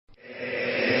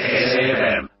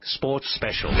Sports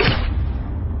Special.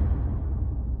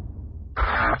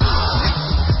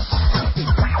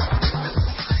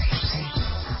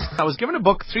 I was given a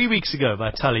book 3 weeks ago by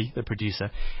Tully, the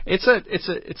producer. It's a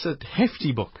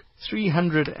hefty book,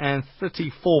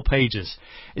 334 pages.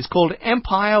 It's called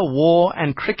Empire, War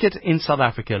and Cricket in South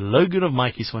Africa, Logan of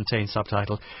Mikeyfontein,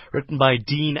 subtitle, written by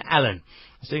Dean Allen.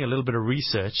 I was doing a little bit of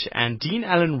research, and Dean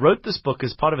Allen wrote this book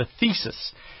as part of a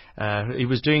thesis. He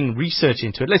was doing research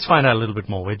into it. Let's find out a little bit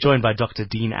more. We're joined by Dr.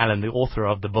 Dean Allen, the author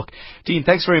of the book. Dean,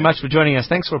 thanks very much for joining us.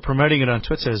 Thanks for promoting it on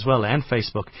Twitter as well and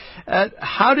Facebook.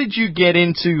 How did you get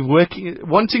into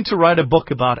wanting to write a book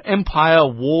about empire,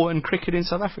 war, and cricket in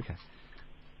South Africa?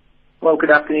 Well, good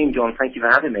afternoon, John. Thank you for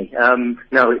having me.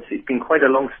 It's been quite a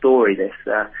long story, this.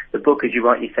 The book, as you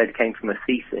rightly said, came from a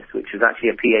thesis, which was actually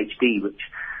a PhD, which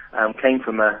came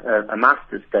from a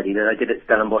master's study that I did at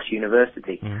Stellenbosch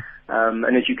University.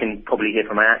 And as you can probably hear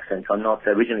from my accent, I'm not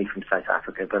originally from South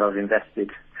Africa, but I've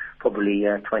invested probably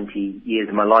 20 years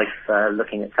of my life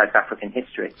looking at South African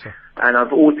history. Sure. And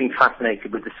I've always been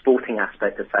fascinated with the sporting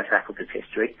aspect of South Africa's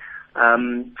history.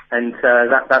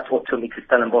 That's what took me to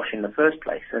Stellenbosch in the first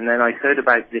place. And then I heard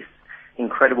about this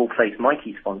incredible place,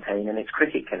 Mikeyfontein, and its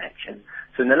cricket connection.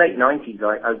 So in the late 90s,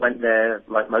 I went there,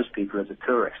 like most people, as a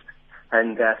tourist,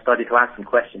 and started to ask some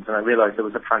questions, and I realized there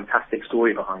was a fantastic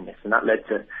story behind this, and that led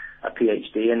to a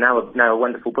PhD, and now a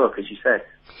wonderful book, as you said.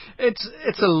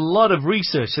 It's a lot of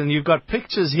research, and you've got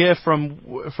pictures here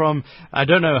from I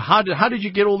don't know, how did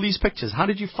you get all these pictures? How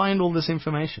did you find all this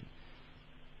information?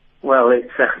 Well,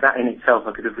 it's that in itself,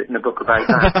 I could have written a book about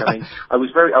that. I mean, I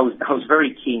was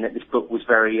very keen that this book was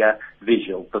very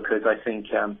visual, because I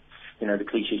think the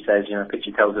cliche says, a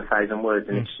picture tells 1,000 words,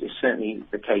 and it's certainly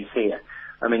the case here.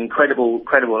 I mean, incredible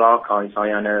archives I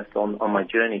unearthed on my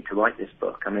journey to write this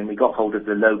book. I mean, we got hold of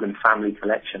the Logan family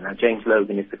collection. Now, James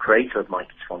Logan is the creator of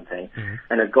Mikeyfontein,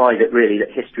 and a guy that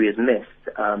history has missed.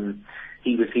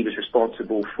 He was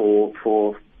responsible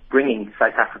for bringing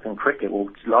South African cricket,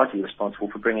 or largely responsible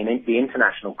for bringing the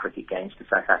international cricket games to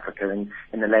South Africa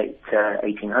in the late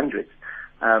 1800s.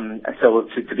 So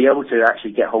to be able to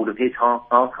actually get hold of his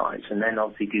archives and then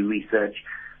obviously do research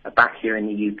back here in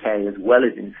the UK as well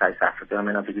as in South Africa. I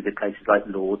mean, I visited places like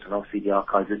Lords and obviously the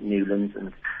archives at Newlands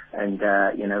and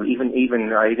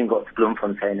even I even got to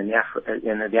Bloemfontein in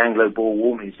the Anglo-Boer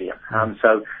War Museum.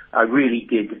 So I really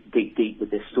did dig deep with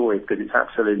this story because it's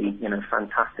absolutely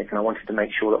fantastic, and I wanted to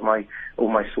make sure that all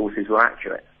my sources were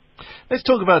accurate. Let's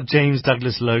talk about James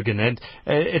Douglas Logan. And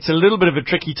it's a little bit of a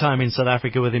tricky time in South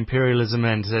Africa with imperialism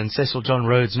and Cecil John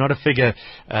Rhodes, not a figure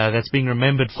that's being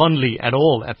remembered fondly at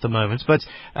all at the moment. But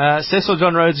Cecil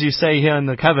John Rhodes, you say here on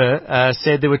the cover,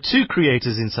 said there were two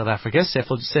creators in South Africa,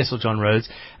 Cecil John Rhodes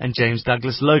and James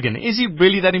Douglas Logan. Is he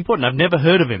really that important? I've never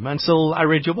heard of him until I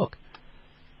read your book.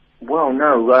 Well,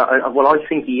 no. I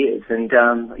think he is, and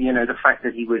the fact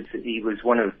that he was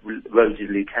one of Rhodes's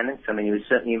lieutenants. I mean, he was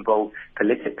certainly involved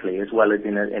politically as well as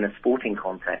in a sporting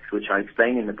context, which I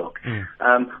explain in the book.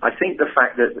 I think the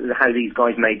fact that how these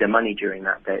guys made their money during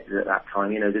that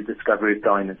time, the discovery of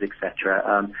diamonds,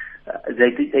 etc.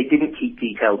 They didn't keep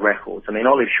detailed records. I mean,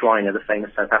 Olive Schreiner, the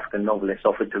famous South African novelist,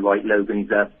 offered to write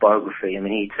Logan's biography. I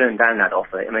mean, he turned down that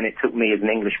offer. I mean, it took me as an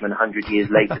Englishman 100 years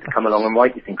later to come along and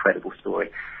write this incredible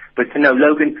story. But to know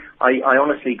Logan, I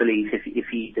honestly believe if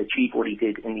he'd achieved what he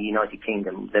did in the United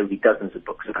Kingdom, there would be dozens of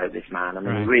books about this man. I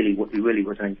mean, he really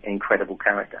was an incredible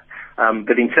character.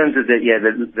 But in terms of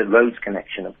the Rhodes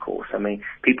connection, of course, I mean,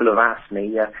 people have asked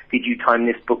me, did you time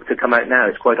this book to come out now?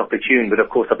 It's quite opportune, but of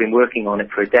course I've been working on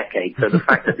it for a decade. So the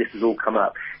fact that this has all come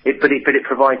up, it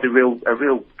provides a real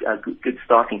good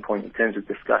starting point in terms of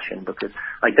discussion, because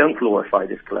I don't glorify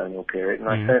this colonial period, and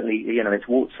I certainly, it's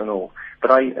warts and all. But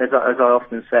as I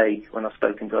often say when I've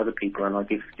spoken to other people and I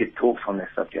give talks on this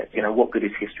subject, what good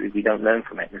is history if we don't learn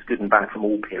from it? There's good and bad from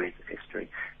all periods of history,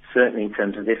 certainly in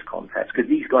terms of this context, because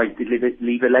these guys did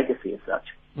leave a legacy as such.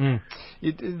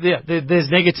 There's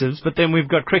negatives, but then we've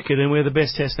got cricket and we're the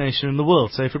best test nation in the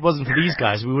world. So if it wasn't for these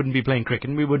guys, we wouldn't be playing cricket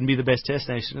and we wouldn't be the best test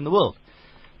nation in the world.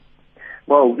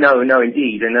 Well, no,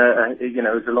 indeed, and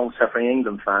as a long-suffering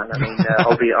England fan, I mean,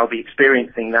 I'll be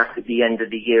experiencing that at the end of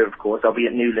the year. Of course, I'll be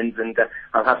at Newlands, and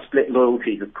I'll have split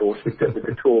loyalties, of course, with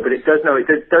the tour. But it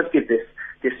does give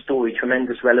this story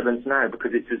tremendous relevance now,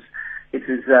 because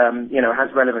has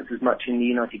relevance as much in the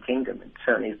United Kingdom, and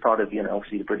certainly as part of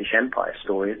obviously the British Empire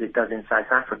story as it does in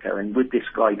South Africa. And with this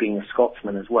guy being a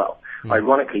Scotsman as well,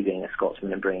 ironically being a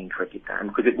Scotsman and bringing cricket down,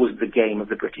 because it was the game of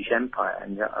the British Empire,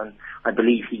 and I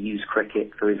believe he used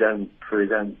cricket for his own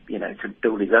to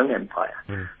build his own empire,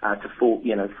 to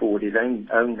forward his own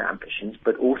ambitions,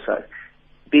 but also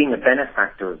being a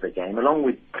benefactor of the game, along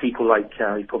with people like,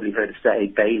 you've probably heard of Sir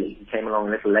Ed Bailey, who came along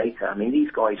a little later. I mean, these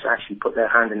guys actually put their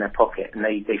hand in their pocket, and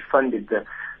they funded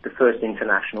the first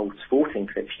international sporting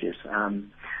fixtures.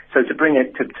 So to bring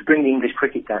the English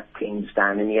cricket teams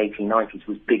down in the 1890s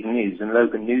was big news, and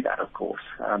Logan knew that, of course.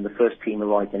 The first team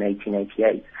arrived in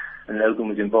 1888, and Logan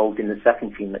was involved in the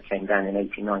second team that came down in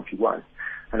 1891.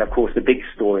 And of course, the big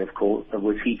story, of course,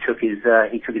 was he took his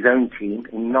own team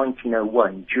in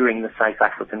 1901 during the South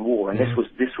African War, and this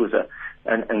was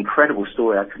an incredible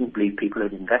story. I couldn't believe people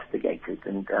had investigated,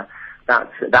 and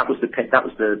that was the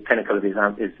pinnacle of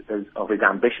his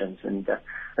ambitions. And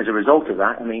as a result of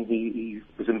that, I mean, he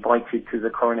was invited to the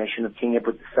coronation of King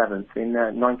Edward VII in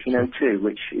 1902,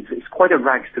 which is quite a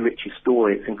rags to riches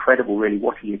story. It's incredible, really,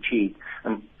 what he achieved,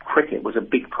 and cricket was a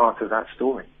big part of that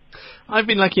story. I've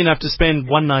been lucky enough to spend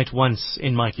one night once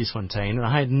in Matjiesfontein, and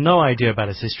I had no idea about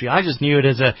its history. I just knew it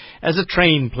as a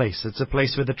train place. It's a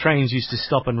place where the trains used to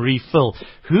stop and refill.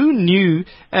 Who knew?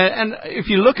 And if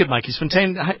you look at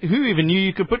Matjiesfontein, who even knew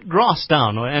you could put grass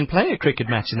down and play a cricket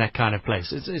match in that kind of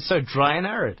place? It's so dry and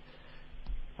arid.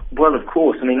 Well, of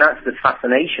course. I mean, that's the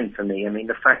fascination for me. I mean,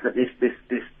 the fact that this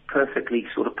perfectly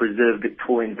sort of preserved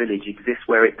Victorian village exists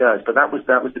where it does. But that was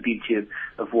the beauty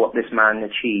of what this man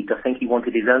achieved. I think he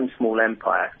wanted his own small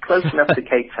empire, close enough to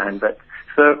Cape Town, but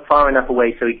far enough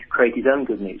away so he could create his own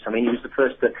good news. I mean, he was the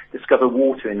first to discover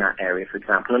water in that area, for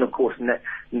example. And of course,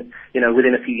 within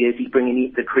a few years, he's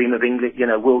bringing the cream of English,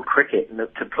 world cricket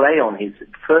to play on his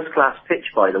first-class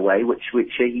pitch, by the way, which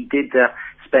he did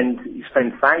spend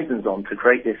thousands on to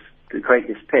create this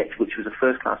pitch, which was a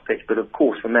first-class pitch. But of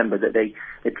course, remember that they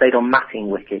played on matting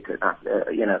wicket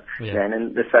then,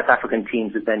 and the South African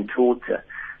teams that then toured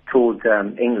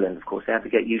England, of course, they had to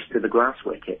get used to the grass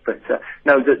wicket. But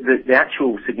no, the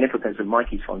actual significance of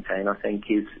Matjiesfontein, I think,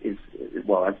 is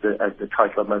well, as the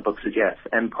title of my book suggests,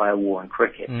 Empire, War, and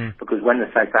Cricket. Because when the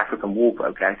South African War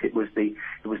broke out, it was the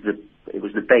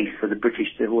base for the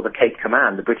British, or the Cape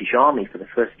Command, the British Army, for the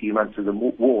first few months of the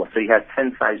war. So you had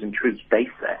 10,000 troops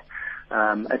based there.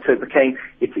 And so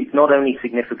it's not only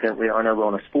significant, I know we're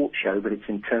on a sports show, but it's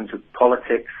in terms of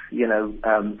politics,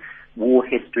 war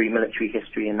history, military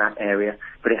history in that area,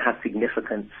 but it has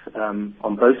significance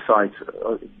on both sides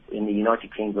in the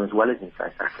United Kingdom as well as in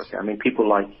South Africa. I mean, people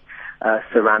like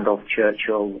Sir Randolph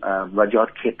Churchill,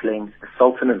 Rudyard Kipling, the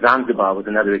Sultan of Zanzibar was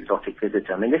another exotic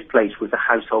visitor. I mean, this place was a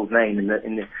household name,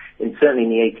 certainly in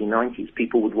the 1890s,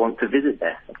 people would want to visit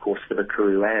there, of course, for the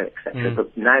Karoo Air, etc.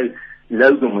 But now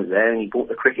Logan was there and he brought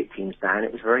the cricket teams down.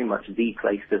 It was very much the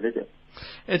place to visit.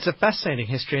 It's a fascinating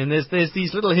history, and there's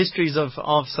these little histories of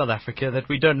South Africa that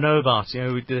we don't know about.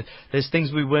 There's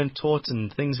things we weren't taught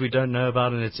and things we don't know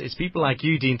about, and it's people like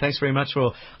you, Dean. Thanks very much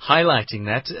for highlighting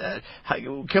that.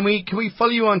 Can we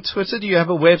follow you on Twitter? Do you have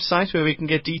a website where we can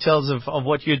get details of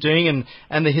what you're doing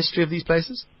and the history of these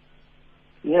places?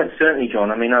 Yeah, certainly, John.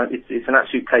 I mean, it's an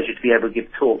absolute pleasure to be able to give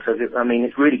talks. I mean,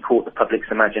 it's really caught the public's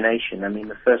imagination. I mean,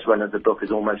 the first run of the book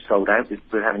is almost sold out.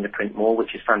 We're having to print more,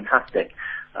 which is fantastic.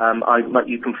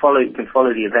 You can follow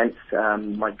the events,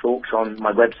 my talks on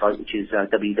my website, which is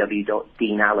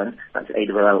www.deanallen, that's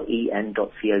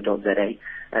ALLEN.co.za.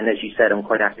 And as you said, I'm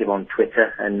quite active on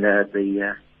Twitter, and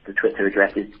the Twitter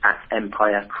address is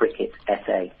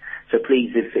 @EmpireCricketSA. So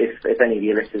please, if any of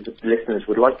your listeners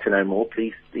would like to know more,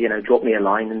 please, drop me a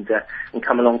line and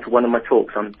come along to one of my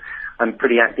talks. I'm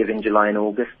pretty active in July and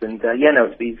August, and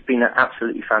it's been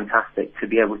absolutely fantastic to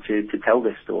be able to tell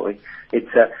this story.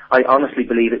 I honestly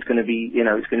believe it's going to be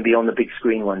on the big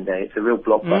screen one day. It's a real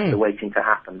blockbuster waiting to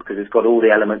happen, because it's got all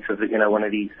the elements of one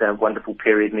of these wonderful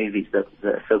period movies that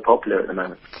are so popular at the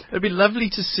moment. It'd be lovely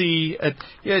to see.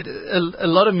 A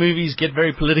lot of movies get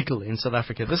very political in South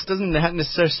Africa. This doesn't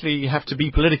necessarily have to be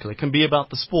political. It can be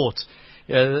about the sport.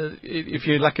 If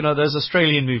you're like those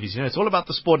Australian movies, it's all about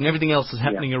the sport, and everything else is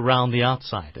happening around the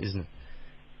outside, isn't it?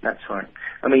 That's right.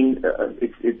 I mean,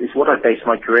 it's what I base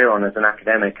my career on as an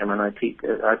academic. I mean, I teach,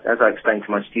 as I explain to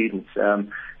my students,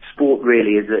 sport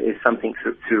really is something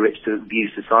through which to view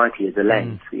society as a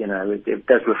lens. It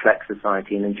does reflect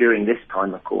society, and then during this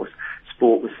time, of course,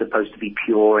 sport was supposed to be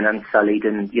pure and unsullied,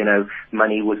 and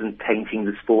money wasn't tainting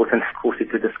the sport. And of course,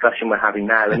 it's a discussion we're having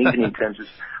now. And even in terms of,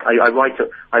 I write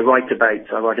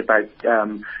about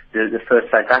the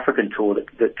first South African tour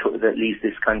that leaves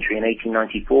this country in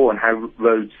 1894, and how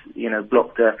Rhodes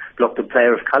blocked a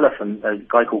player of colour, from a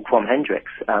guy called Kwam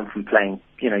Hendricks, from playing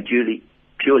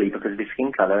purely because of his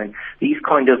skin color. And these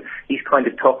kind of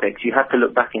topics, you have to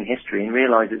look back in history and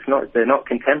realize they're not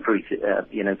contemporary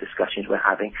discussions we're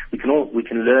having. We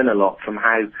can learn a lot from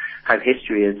how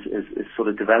history has sort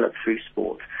of developed through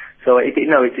sport. So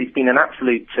it's been an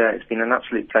absolute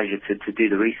pleasure to do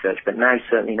the research. But now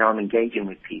I'm engaging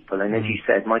with people, and as you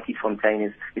said, Mikey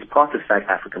Fontaine is part of South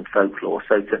African folklore.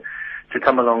 So to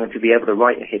come along and to be able to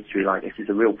write a history like this is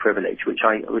a real privilege, which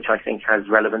I think has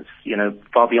relevance,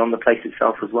 far beyond the place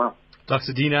itself as well.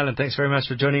 Dr. Dean Allen, thanks very much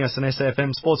for joining us on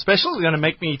SAFM Sports Special. You're going to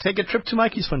make me take a trip to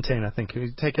Mikey's Fontaine, I think. I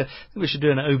think we should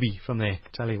do an OB from there.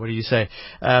 Charlie, what do you say?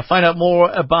 Find out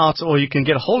more about, or you can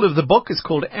get a hold of the book. It's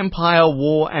called Empire,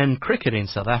 War and Cricket in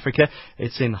South Africa.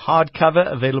 It's in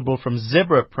hardcover, available from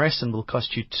Zebra Press, and will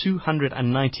cost you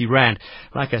 290 Rand.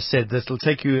 Like I said, this will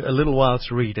take you a little while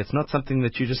to read. It's not something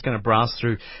that you're just going to browse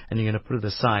through and you're going to put it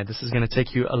aside. This is going to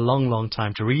take you a long, long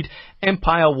time to read.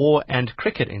 Empire, War and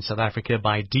Cricket in South Africa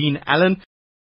by Dean Allen.